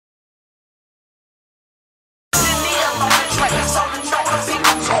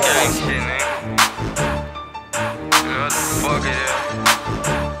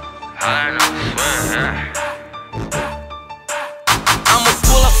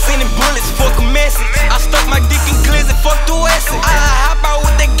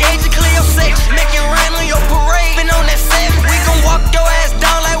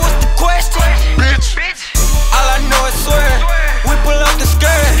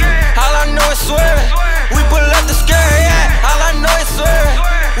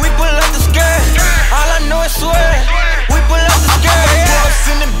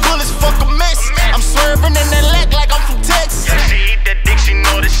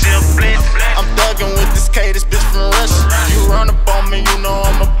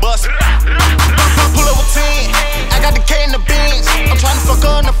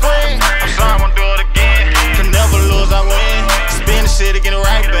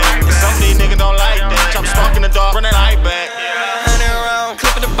up, run that light back. 100 round,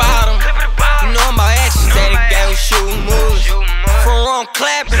 clip at the bottom. You know I'm about action, say the gang was shooting moves. From wrong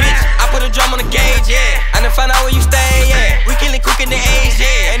clap, bitch, I put a drum on the gauge, yeah. I done find out where you stay, yeah. We killing cook in the age,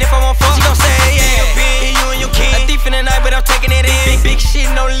 yeah. And if I want fuck, she gon' say, yeah. Here you and your king, a thief in the night, but I'm taking it in. Big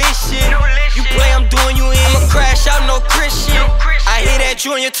shit, no lit shit. You play, I'm doing you in. I'ma crash out, no Christian. I hear that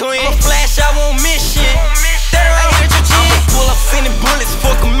you and your twin. I'ma flash, I won't miss shit. I hit at your chin. I'ma pull up sending bullets,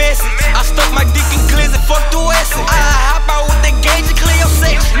 fuck a message. I stuck my dick in glizzy, fuck the Wesson. I hop out with the gauge and clear your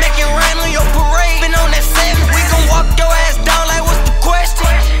section. Make it rain on your parade. Been on that 7. We gon' walk your ass down like what's the question?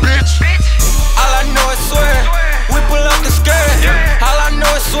 Bitch. All I know is Swerve. We pull up the skirt. All I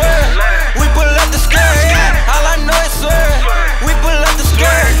know is Swerve. We pull up the skirt. All I know is Swerve. We pull up the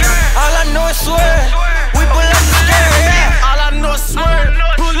skirt. All I know is Swerve. We pull up the skirt. All I know is Swerve.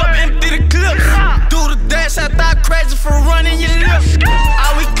 Pull up, empty the clips. Do the dash, I thought crazy for running your lips.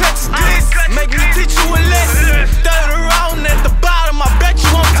 All we catch is this. Make me teach you a lesson. Third around at the bottom, I bet you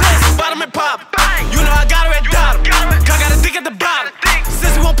won't test. Bottom and pop. You know I got her at dot. I got a dick at the bottom.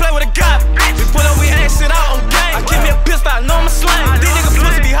 Since we won't play with a god. We pull up, we ain't shit out on game. I keep me a pistol, I know I'm a slang. These niggas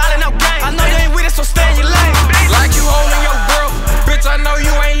pussy be hollering out game. I know you ain't with it, so stay in your lane. Like you holding your girl, bitch, I know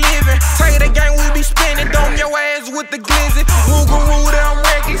you ain't living. Tell you the game we be spinning, dome your ass with the glizzy. Woo-goo-woo, I'm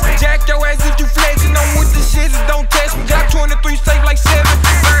reckless. Jack your ass if you flexing. I'm with the shits, don't test me. Got 23 safe like 7.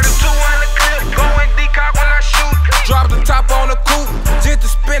 32 on the clip, going decock when I shoot. Drop the top on the coupe, just to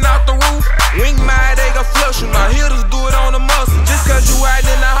spin out the roof. Wing my they gon' flush you. My hitters do it on the muscle. Just cause you riding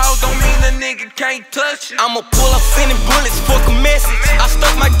in the house don't mean a nigga can't touch it. I'ma pull